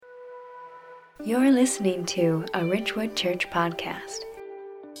You're listening to a Richwood Church podcast.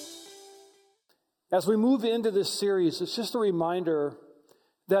 As we move into this series, it's just a reminder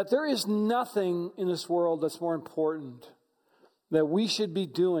that there is nothing in this world that's more important that we should be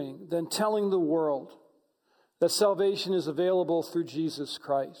doing than telling the world that salvation is available through Jesus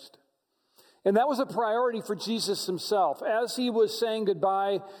Christ. And that was a priority for Jesus himself. As he was saying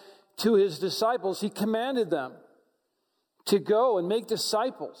goodbye to his disciples, he commanded them to go and make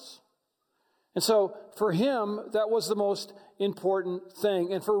disciples. And so for him, that was the most important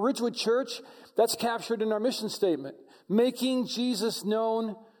thing. And for Ridgewood Church, that's captured in our mission statement, making Jesus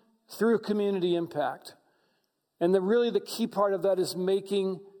known through community impact. And really the key part of that is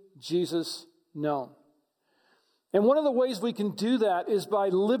making Jesus known. And one of the ways we can do that is by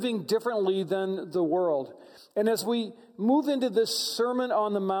living differently than the world. And as we move into this Sermon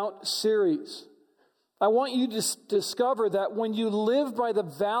on the Mount series, I want you to discover that when you live by the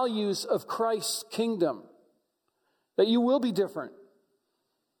values of Christ's kingdom, that you will be different.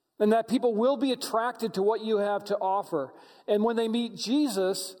 And that people will be attracted to what you have to offer. And when they meet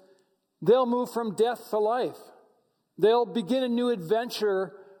Jesus, they'll move from death to life. They'll begin a new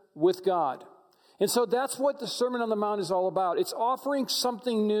adventure with God. And so that's what the Sermon on the Mount is all about. It's offering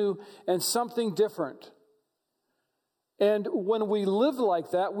something new and something different. And when we live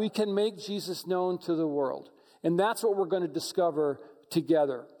like that, we can make Jesus known to the world. And that's what we're going to discover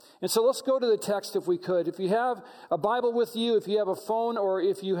together. And so let's go to the text if we could. If you have a Bible with you, if you have a phone, or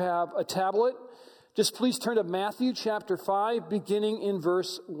if you have a tablet, just please turn to Matthew chapter 5, beginning in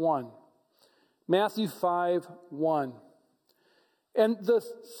verse 1. Matthew 5:1. And the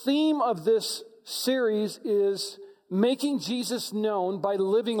theme of this series is making Jesus known by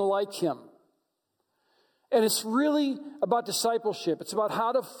living like him. And it's really about discipleship. It's about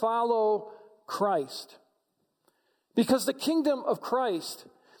how to follow Christ. Because the kingdom of Christ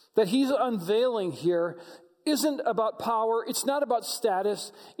that he's unveiling here isn't about power. It's not about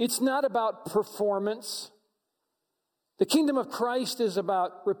status. It's not about performance. The kingdom of Christ is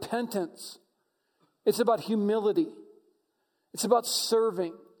about repentance. It's about humility. It's about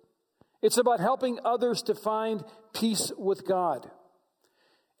serving. It's about helping others to find peace with God.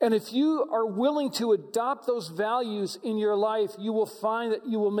 And if you are willing to adopt those values in your life, you will find that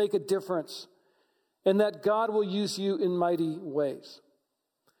you will make a difference and that God will use you in mighty ways.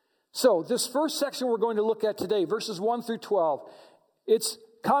 So this first section we're going to look at today, verses 1 through 12, it's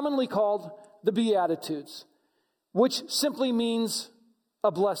commonly called the Beatitudes, which simply means a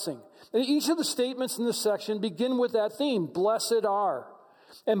blessing. And each of the statements in this section begin with that theme, blessed are.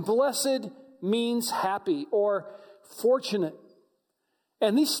 And blessed means happy or fortunate.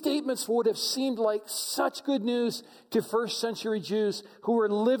 And these statements would have seemed like such good news to first century Jews who were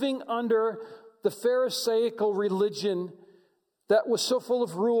living under the Pharisaical religion that was so full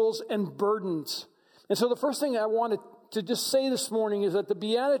of rules and burdens. And so the first thing I wanted to just say this morning is that the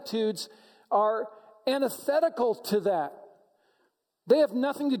Beatitudes are antithetical to that. They have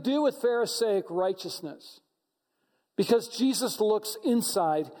nothing to do with Pharisaic righteousness because Jesus looks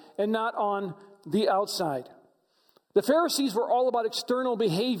inside and not on the outside. The Pharisees were all about external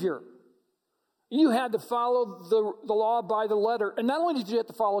behavior. You had to follow the law by the letter. And not only did you have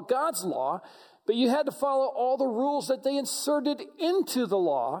to follow God's law, but you had to follow all the rules that they inserted into the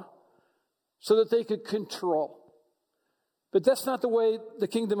law so that they could control. But that's not the way the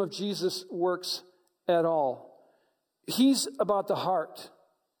kingdom of Jesus works at all. He's about the heart.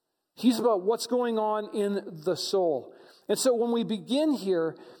 He's about what's going on in the soul. And so when we begin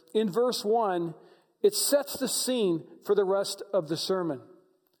here in verse 1, it sets the scene for the rest of the sermon.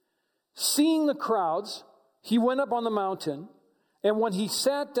 Seeing the crowds, he went up on the mountain, and when he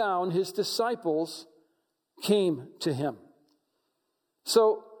sat down, his disciples came to him.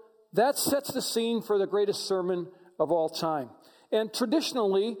 So that sets the scene for the greatest sermon of all time. And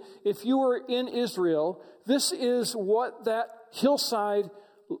traditionally, if you were in Israel, this is what that hillside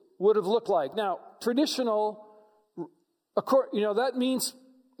would have looked like. Now, traditional, that means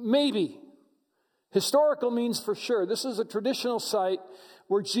maybe. Historical means for sure. This is a traditional site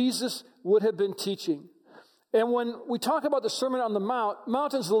where Jesus would have been teaching. And when we talk about the Sermon on the Mount,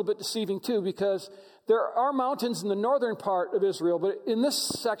 mountain's a little bit deceiving too, because there are mountains in the northern part of Israel, but in this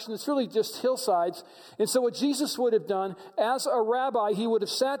section, it's really just hillsides. And so what Jesus would have done, as a rabbi, he would have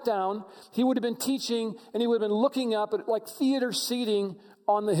sat down, he would have been teaching, and he would have been looking up at like theater seating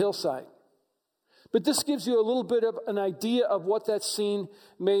on the hillside. But this gives you a little bit of an idea of what that scene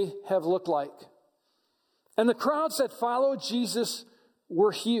may have looked like. And the crowds that followed Jesus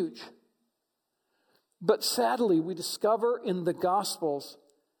were huge. But sadly, we discover in the Gospels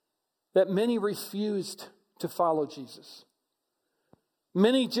that many refused to follow Jesus.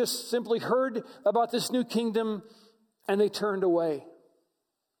 Many just simply heard about this new kingdom and they turned away.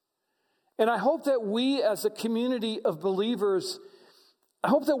 And I hope that we as a community of believers, I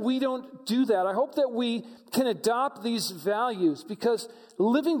hope that we don't do that. I hope that we can adopt these values, because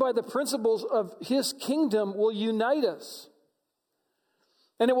living by the principles of His kingdom will unite us.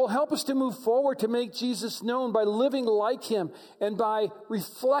 And it will help us to move forward to make Jesus known by living like Him and by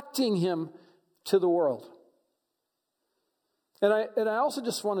reflecting Him to the world. And I also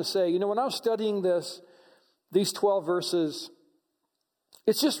just want to say, when I was studying these 12 verses,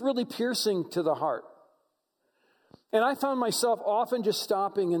 it's just really piercing to the heart. And I found myself often just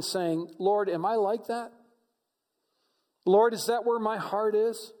stopping and saying, Lord, am I like that? Lord, is that where my heart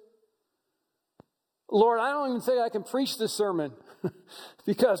is? Lord, I don't even think I can preach this sermon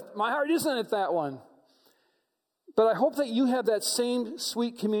because my heart isn't at that one. But I hope that you have that same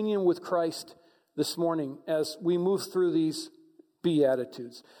sweet communion with Christ this morning as we move through these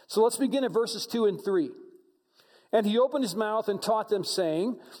Beatitudes. So let's begin at verses 2 and 3. And He opened His mouth and taught them,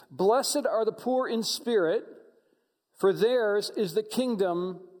 saying, Blessed are the poor in spirit, for theirs is the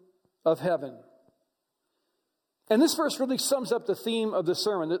kingdom of heaven. And this verse really sums up the theme of the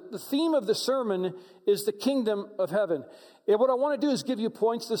sermon. The theme of the sermon is the kingdom of heaven. And what I want to do is give you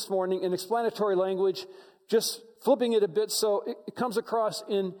points this morning in explanatory language, just flipping it a bit so it comes across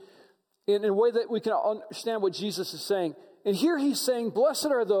in a way that we can understand what Jesus is saying. And here He's saying, blessed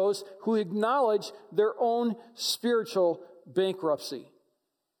are those who acknowledge their own spiritual bankruptcy.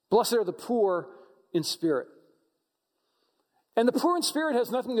 Blessed are the poor in spirit. And the poor in spirit has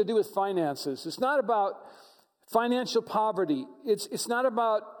nothing to do with finances. It's not about financial poverty. It's not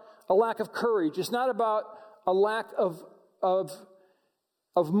about a lack of courage. It's not about a lack of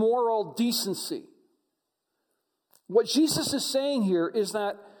moral decency. What Jesus is saying here is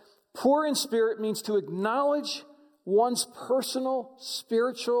that poor in spirit means to acknowledge one's personal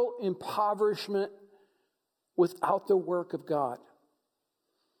spiritual impoverishment without the work of God.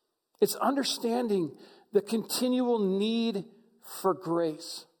 It's understanding the continual need for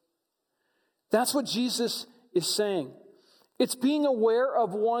grace. That's what Jesus is saying. It's being aware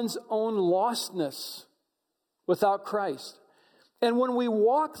of one's own lostness without Christ. And when we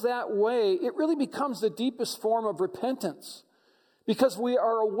walk that way, it really becomes the deepest form of repentance, because we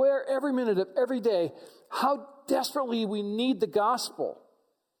are aware every minute of every day how desperately we need the gospel.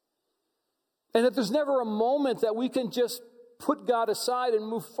 And that there's never a moment that we can just put God aside and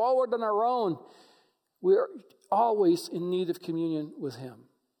move forward on our own. We are always in need of communion with Him.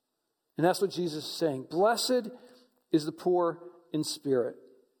 And that's what Jesus is saying. Blessed is the poor in spirit.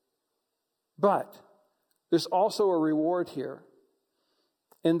 But there's also a reward here.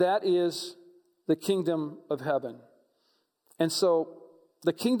 And that is the kingdom of heaven. And so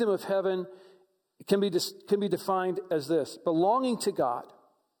the kingdom of heaven can be defined as this: belonging to God,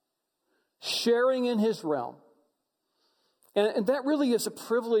 sharing in His realm. And that really is a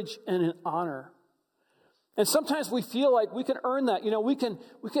privilege and an honor. And sometimes we feel like we can earn that. We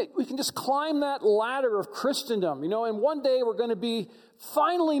can just climb that ladder of Christendom, and one day we're going to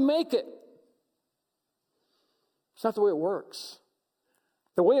finally make it. It's not the way it works.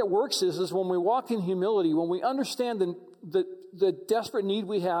 The way it works is when we walk in humility, when we understand the desperate need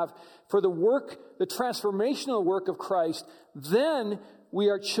we have for the transformational work of Christ, then we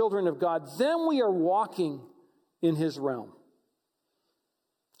are children of God. Then we are walking in His realm.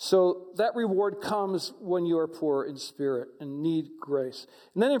 So that reward comes when you are poor in spirit and need grace.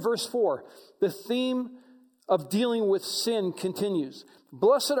 And then in verse 4, the theme of dealing with sin continues.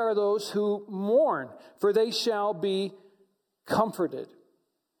 Blessed are those who mourn, for they shall be comforted.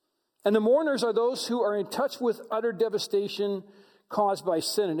 And the mourners are those who are in touch with utter devastation caused by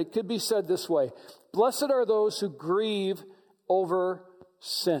sin. And it could be said this way: blessed are those who grieve over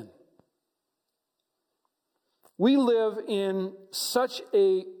sin. We live in such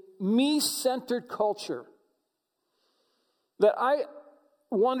a me-centered culture that I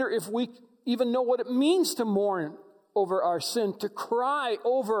wonder if we even know what it means to mourn over our sin, to cry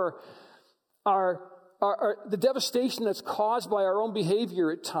over the devastation that's caused by our own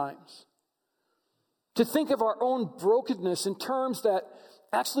behavior at times, to think of our own brokenness in terms that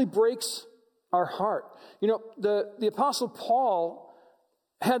actually breaks our heart. The Apostle Paul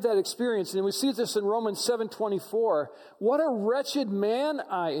had that experience, and we see this in Romans 7:24. What a wretched man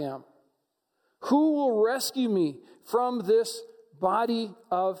I am. Who will rescue me from this body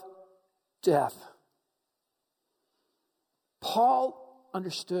of death? Paul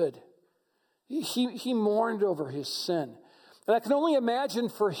understood. He mourned over his sin. And I can only imagine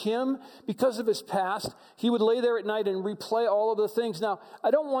for him, because of his past, he would lay there at night and replay all of the things. Now, I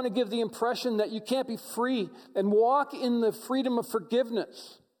don't want to give the impression that you can't be free and walk in the freedom of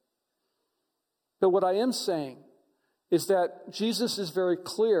forgiveness. But what I am saying is that Jesus is very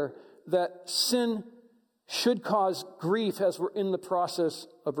clear that sin should cause grief as we're in the process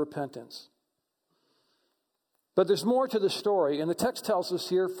of repentance. But there's more to the story, and the text tells us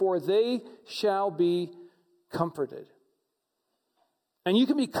here, for they shall be comforted. And you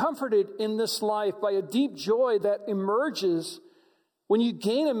can be comforted in this life by a deep joy that emerges when you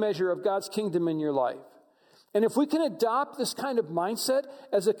gain a measure of God's kingdom in your life. And if we can adopt this kind of mindset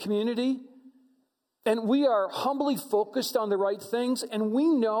as a community, and we are humbly focused on the right things, and we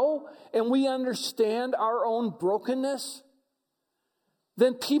know and we understand our own brokenness,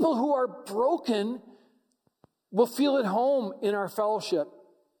 then people who are broken will feel at home in our fellowship.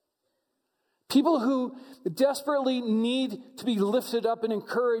 People who desperately need to be lifted up and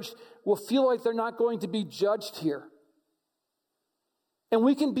encouraged will feel like they're not going to be judged here. And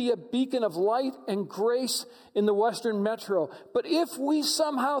we can be a beacon of light and grace in the Western Metro. But if we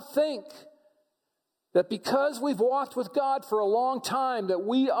somehow think that because we've walked with God for a long time, that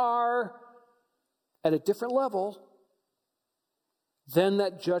we are at a different level, then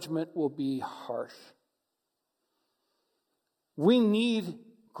that judgment will be harsh. We need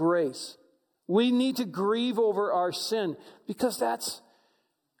grace. We need to grieve over our sin, because that's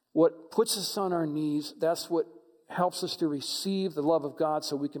what puts us on our knees. That's what helps us to receive the love of God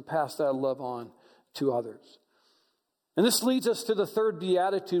so we can pass that love on to others. And this leads us to the third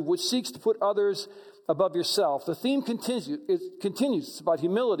beatitude, which seeks to put others above yourself. The theme continues. It's about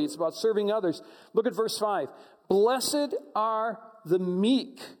humility. It's about serving others. Look at verse 5. Blessed are the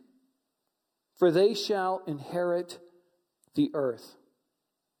meek, for they shall inherit the earth.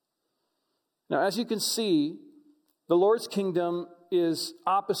 Now, as you can see, the Lord's kingdom is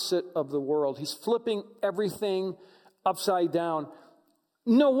opposite of the world. He's flipping everything upside down.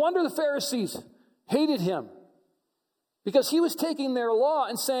 No wonder the Pharisees hated him, because he was taking their law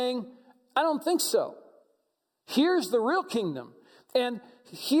and saying, I don't think so. Here's the real kingdom. And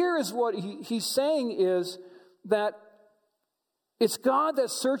here is what he's saying is that it's God that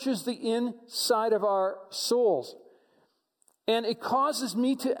searches the inside of our souls. And it causes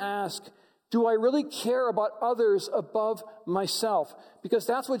me to ask, do I really care about others above myself? Because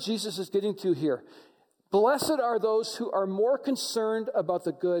that's what Jesus is getting to here. Blessed are those who are more concerned about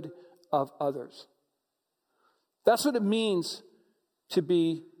the good of others. That's what it means to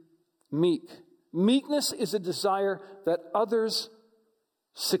be meek. Meekness is a desire that others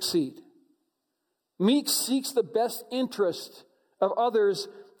succeed. Meek seeks the best interest of others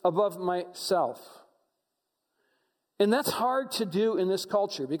above myself. And that's hard to do in this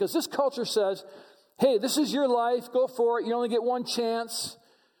culture, because this culture says, hey, this is your life, go for it, you only get one chance.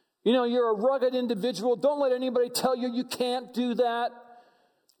 You know, you're a rugged individual, don't let anybody tell you you can't do that.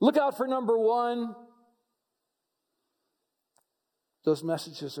 Look out for number one. Those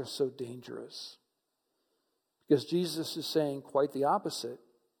messages are so dangerous, because Jesus is saying quite the opposite.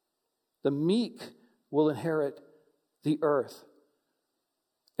 The meek will inherit the earth.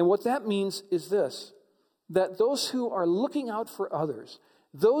 And what that means is this, that those who are looking out for others,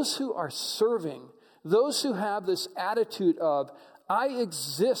 those who are serving, those who have this attitude of, I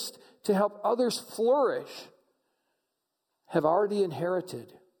exist to help others flourish, have already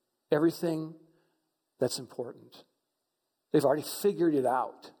inherited everything that's important. They've already figured it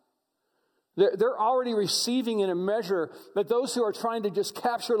out. They're already receiving in a measure that those who are trying to just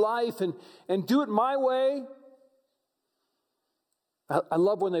capture life and do it my way. I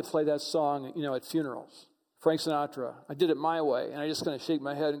love when they play that song, at funerals. Frank Sinatra, I did it my way. And I just kind of shake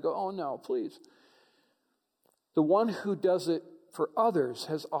my head and go, oh no, please. The one who does it for others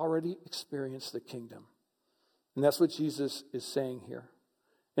has already experienced the kingdom. And that's what Jesus is saying here.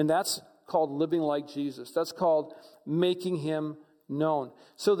 And that's called living like Jesus. That's called making him known.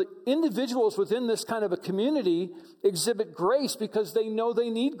 So the individuals within this kind of a community exhibit grace because they know they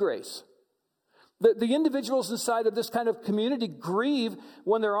need grace. The individuals inside of this kind of community grieve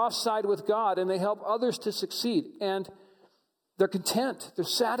when they're offside with God, and they help others to succeed. And they're content. They're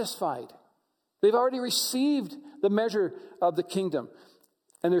satisfied. They've already received the measure of the kingdom.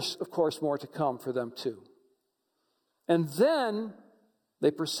 And there's, of course, more to come for them too. And then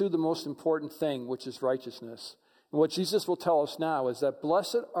they pursue the most important thing, which is righteousness. And what Jesus will tell us now is that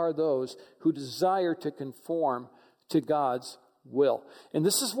blessed are those who desire to conform to God's will. And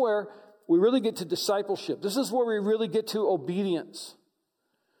this is where we really get to discipleship. This is where we really get to obedience.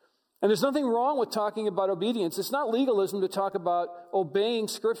 And there's nothing wrong with talking about obedience. It's not legalism to talk about obeying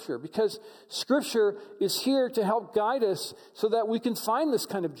Scripture, because Scripture is here to help guide us so that we can find this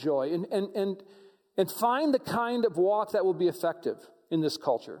kind of joy and find the kind of walk that will be effective in this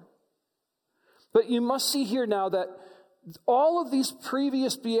culture. But you must see here now that all of these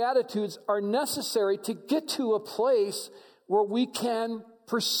previous Beatitudes are necessary to get to a place where we can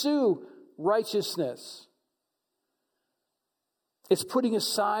pursue righteousness. It's putting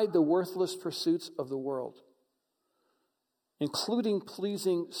aside the worthless pursuits of the world, including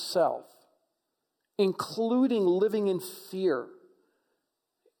pleasing self, including living in fear,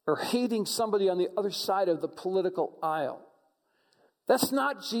 or hating somebody on the other side of the political aisle. That's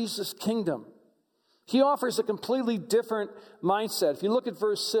not Jesus' kingdom. He offers a completely different mindset. If you look at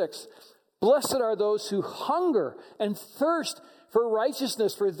verse 6, blessed are those who hunger and thirst for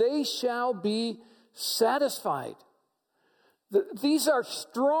righteousness, for they shall be satisfied. These are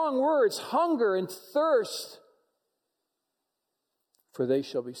strong words, hunger and thirst, for they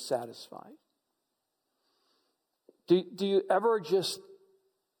shall be satisfied. Do you ever just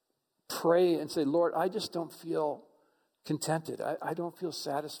pray and say, Lord, I just don't feel contented. I don't feel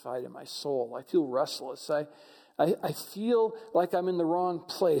satisfied in my soul. I feel restless. I feel like I'm in the wrong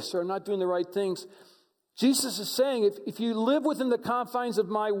place or I'm not doing the right things. Jesus is saying, if you live within the confines of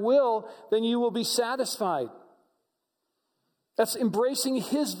my will, then you will be satisfied. That's embracing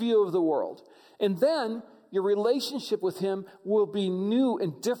his view of the world. And then your relationship with him will be new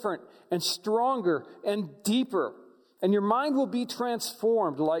and different and stronger and deeper. And your mind will be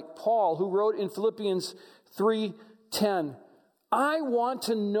transformed, like Paul, who wrote in Philippians 3:10, I want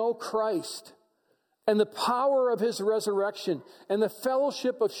to know Christ and the power of his resurrection and the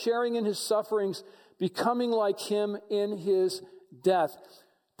fellowship of sharing in his sufferings, becoming like him in his death.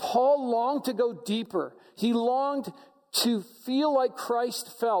 Paul longed to go deeper. He longed to feel like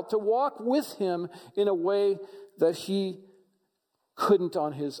Christ felt, to walk with him in a way that he couldn't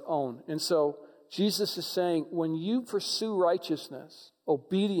on his own. And so Jesus is saying, when you pursue righteousness,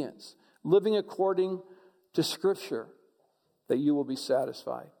 obedience, living according to Scripture, that you will be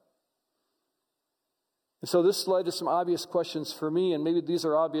satisfied. And so this led to some obvious questions for me, and maybe these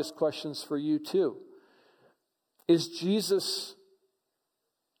are obvious questions for you too. Is Jesus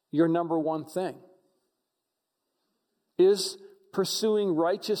your number one thing? Is pursuing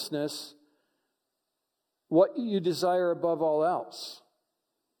righteousness what you desire above all else?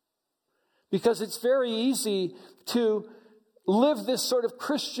 Because it's very easy to live this sort of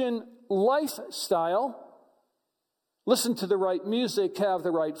Christian lifestyle, listen to the right music, have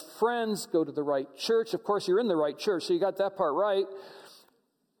the right friends, go to the right church. Of course, you're in the right church, so you got that part right.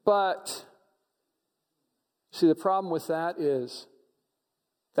 But, see, the problem with that is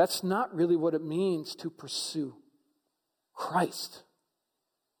that's not really what it means to pursue Christ.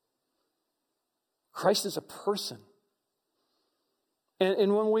 Christ is a person.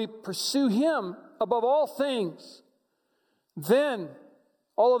 And when we pursue him above all things, then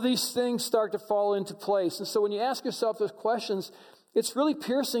all of these things start to fall into place. And so when you ask yourself those questions, it's really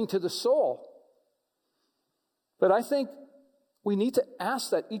piercing to the soul. But I think we need to ask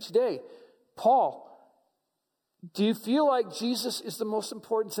that each day. Paul, do you feel like Jesus is the most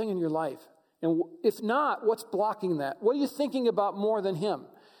important thing in your life? And if not, what's blocking that? What are you thinking about more than him?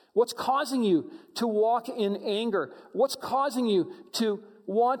 What's causing you to walk in anger? What's causing you to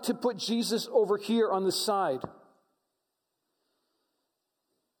want to put Jesus over here on the side?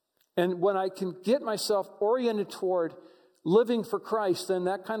 And when I can get myself oriented toward living for Christ, then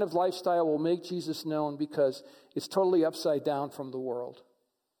that kind of lifestyle will make Jesus known, because it's totally upside down from the world.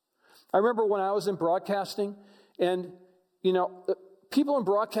 I remember when I was in broadcasting, and, people in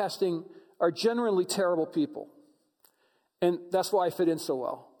broadcasting are generally terrible people. And that's why I fit in so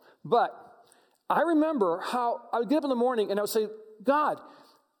well. But I remember how I would get up in the morning and I would say, God,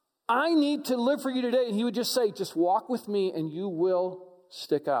 I need to live for you today. And he would just say, just walk with me and you will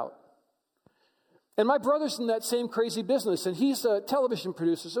stick out. And my brother's in that same crazy business, and he's a television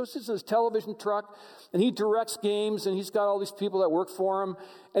producer. So he's in his television truck, and he directs games, and he's got all these people that work for him,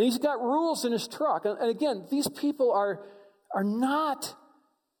 and he's got rules in his truck. And again, these people are not,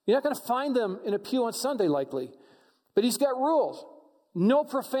 you're not going to find them in a pew on Sunday likely, but he's got rules. No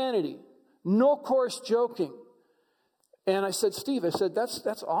profanity, no coarse joking. And I said, Steve,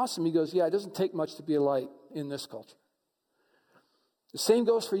 that's awesome. He goes, yeah, it doesn't take much to be a light in this culture. The same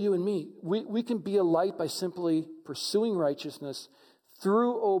goes for you and me. We can be a light by simply pursuing righteousness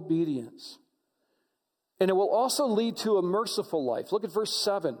through obedience. And it will also lead to a merciful life. Look at verse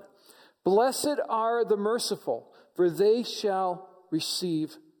 7. Blessed are the merciful, for they shall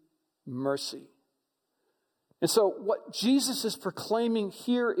receive mercy. And so what Jesus is proclaiming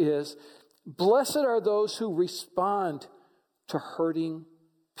here is, blessed are those who respond to hurting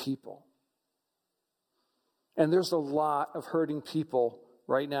people. And there's a lot of hurting people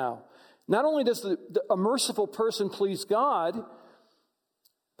right now. Not only does a merciful person please God,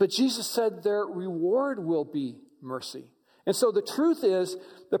 but Jesus said their reward will be mercy. And so the truth is,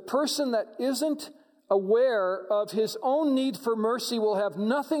 the person that isn't aware of his own need for mercy will have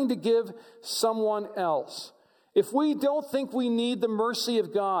nothing to give someone else. If we don't think we need the mercy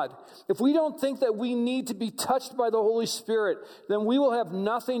of God, if we don't think that we need to be touched by the Holy Spirit, then we will have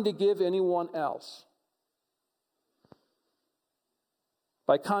nothing to give anyone else.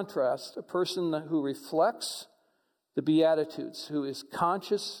 By contrast, a person who reflects the Beatitudes, who is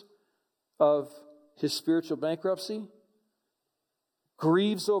conscious of his spiritual bankruptcy,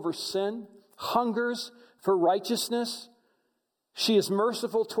 grieves over sin, hungers for righteousness, she is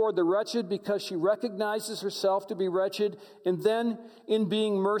merciful toward the wretched because she recognizes herself to be wretched, and then in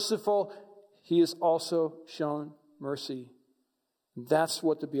being merciful, he is also shown mercy. That's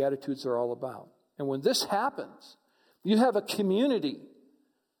what the Beatitudes are all about. And when this happens, you have a community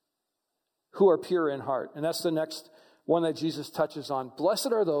who are pure in heart. And that's the next one that Jesus touches on.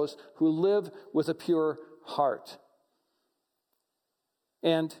 Blessed are those who live with a pure heart.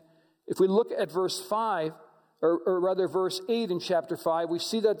 And if we look at verse 5, or rather verse 8 in chapter 5, we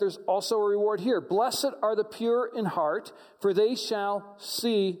see that there's also a reward here. Blessed are the pure in heart, for they shall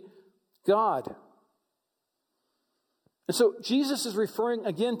see God. And so Jesus is referring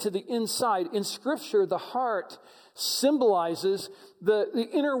again to the inside. In Scripture, the heart symbolizes the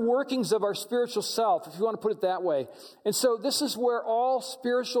inner workings of our spiritual self, if you want to put it that way. And so this is where all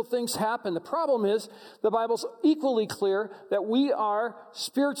spiritual things happen. The problem is, the Bible's equally clear that we are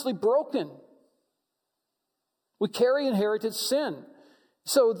spiritually broken. We carry inherited sin.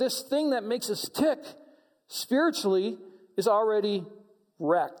 So this thing that makes us tick spiritually is already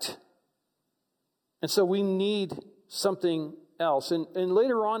wrecked. And so we need something else. And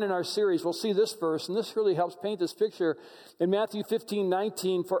later on in our series, we'll see this verse, and this really helps paint this picture. In Matthew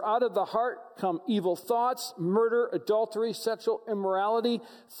 15:19, for out of the heart come evil thoughts, murder, adultery, sexual immorality,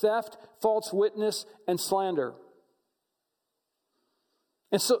 theft, false witness, and slander.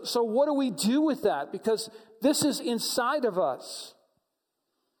 And so what do we do with that? Because this is inside of us.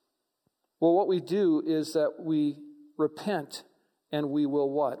 Well, what we do is that we repent, and we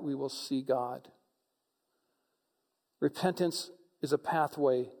will what? We will see God. Repentance is a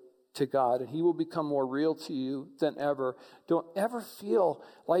pathway to God, and He will become more real to you than ever. Don't ever feel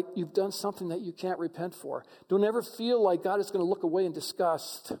like you've done something that you can't repent for. Don't ever feel like God is going to look away in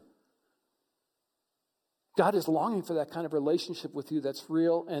disgust. God is longing for that kind of relationship with you that's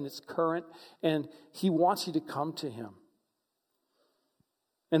real and it's current, and He wants you to come to Him.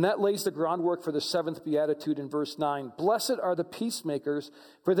 And that lays the groundwork for the seventh beatitude in verse 9. Blessed are the peacemakers,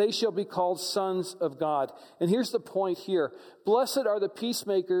 for they shall be called sons of God. And here's the point here. Blessed are the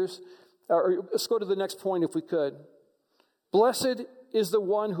peacemakers. Or let's go to the next point if we could. Blessed is the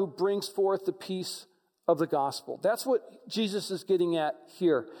one who brings forth the peace of the gospel. That's what Jesus is getting at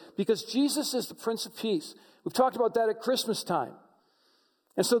here. Because Jesus is the Prince of Peace. We've talked about that at Christmas time.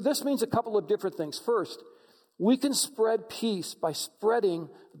 And so this means a couple of different things. First, we can spread peace by spreading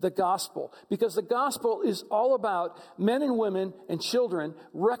the gospel, because the gospel is all about men and women and children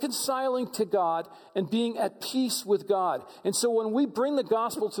reconciling to God and being at peace with God. And so when we bring the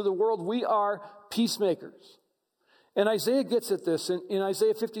gospel to the world, we are peacemakers. And Isaiah gets at this in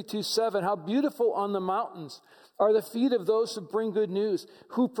Isaiah 52:7, how beautiful on the mountains are the feet of those who bring good news,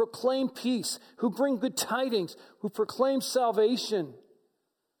 who proclaim peace, who bring good tidings, who proclaim salvation,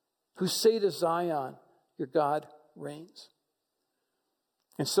 who say to Zion, your God reigns.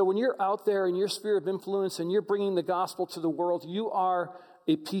 And so when you're out there in your sphere of influence and you're bringing the gospel to the world, you are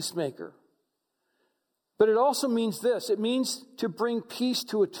a peacemaker. But it also means this. It means to bring peace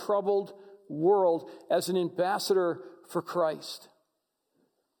to a troubled world as an ambassador for Christ.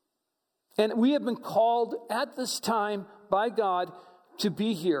 And we have been called at this time by God to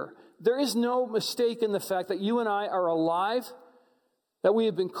be here. There is no mistake in the fact that you and I are alive, that we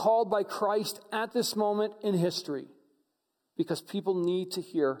have been called by Christ at this moment in history, because people need to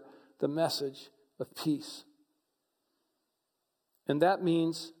hear the message of peace. And that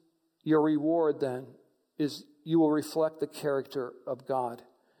means your reward then is you will reflect the character of God,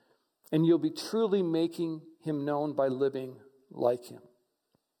 and you'll be truly making Him known by living like Him.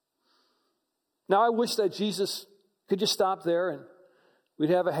 Now, I wish that Jesus could just stop there and we'd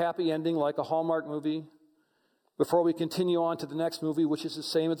have a happy ending like a Hallmark movie before we continue on to the next movie, which is the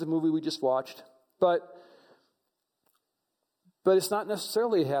same as the movie we just watched. But it's not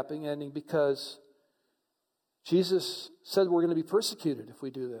necessarily a happy ending, because Jesus said we're going to be persecuted if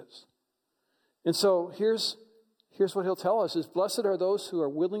we do this. And so here's what he'll tell us is, blessed are those who are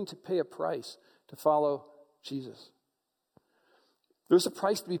willing to pay a price to follow Jesus. There's a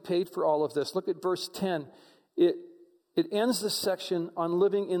price to be paid for all of this. Look at verse 10. It ends this section on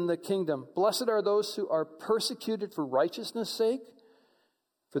living in the kingdom. Blessed are those who are persecuted for righteousness' sake,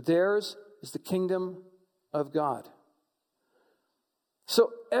 for theirs is the kingdom of God.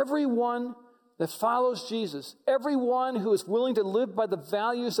 So everyone that follows Jesus, everyone who is willing to live by the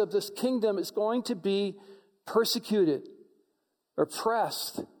values of this kingdom is going to be persecuted,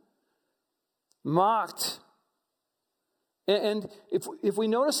 oppressed, mocked. And if we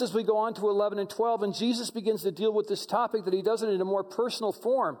notice as we go on to 11 and 12, and Jesus begins to deal with this topic, that he does it in a more personal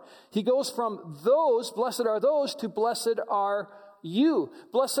form. He goes from those, blessed are those, to blessed are you.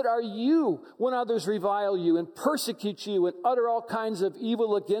 Blessed are you when others revile you and persecute you and utter all kinds of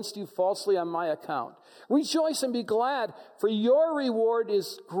evil against you falsely on my account. Rejoice and be glad, for your reward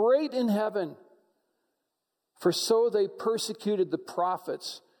is great in heaven. For so they persecuted the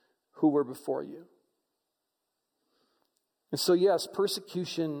prophets who were before you. And so, yes,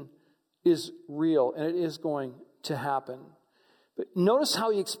 persecution is real, and it is going to happen. But notice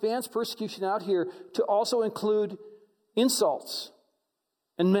how he expands persecution out here to also include insults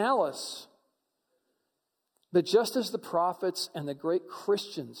and malice. But just as the prophets and the great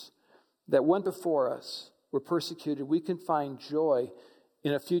Christians that went before us were persecuted, we can find joy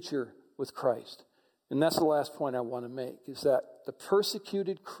in a future with Christ. And that's the last point I want to make, is that the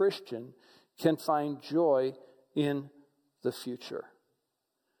persecuted Christian can find joy in the future.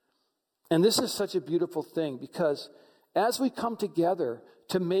 And this is such a beautiful thing, because as we come together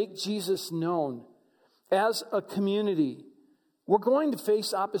to make Jesus known as a community, we're going to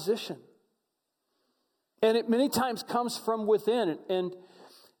face opposition. And it many times comes from within.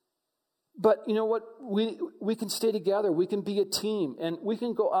 But you know what? We can stay together. We can be a team. And we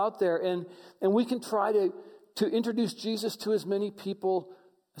can go out there and we can try to introduce Jesus to as many people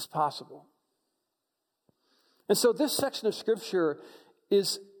as possible. And so this section of Scripture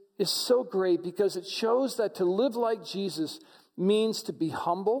is so great, because it shows that to live like Jesus means to be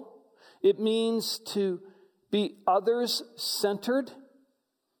humble. It means to be others-centered.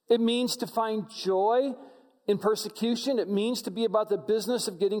 It means to find joy in persecution. It means to be about the business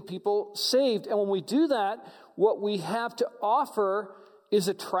of getting people saved. And when we do that, what we have to offer is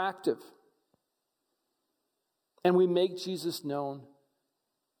attractive. And we make Jesus known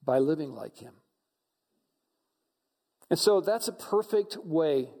by living like him. And so that's a perfect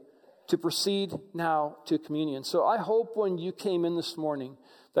way to proceed now to communion. So I hope when you came in this morning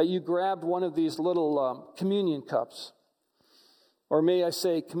that you grabbed one of these little communion cups, or may I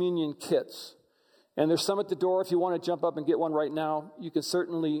say communion kits. And there's some at the door. If you want to jump up and get one right now, you can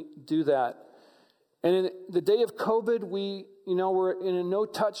certainly do that. And in the day of COVID, we're in a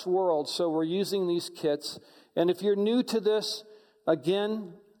no-touch world, so we're using these kits. And if you're new to this,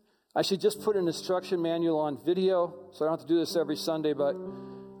 again, I should just put an instruction manual on video, so I don't have to do this every Sunday, but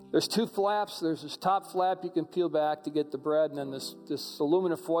there's two flaps. There's this top flap you can peel back to get the bread, and then this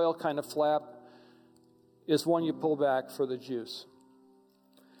aluminum foil kind of flap is one you pull back for the juice.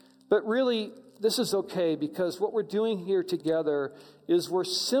 But really, this is okay, because what we're doing here together is we're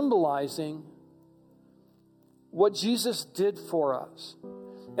symbolizing what Jesus did for us.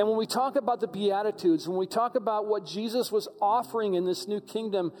 And when we talk about the Beatitudes, when we talk about what Jesus was offering in this new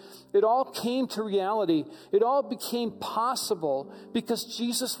kingdom, it all came to reality. It all became possible because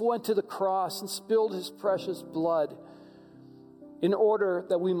Jesus went to the cross and spilled his precious blood in order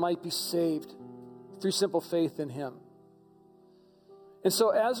that we might be saved through simple faith in him. And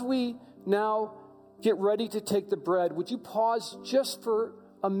so as we now get ready to take the bread, would you pause just for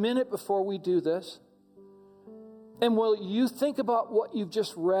a minute before we do this? And will you think about what you've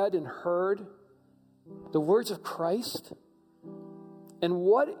just read and heard, the words of Christ? And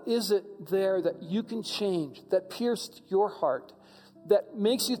what is it there that you can change, that pierced your heart, that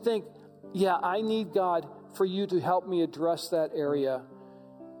makes you think, yeah, I need God for you to help me address that area?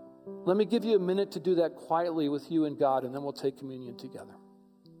 Let me give you a minute to do that quietly with you and God, and then we'll take communion together.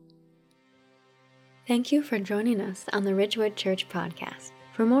 Thank you for joining us on the Ridgewood Church Podcast.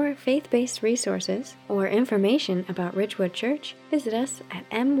 For more faith-based resources or information about Ridgewood Church, visit us at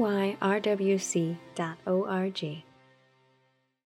myrwc.org.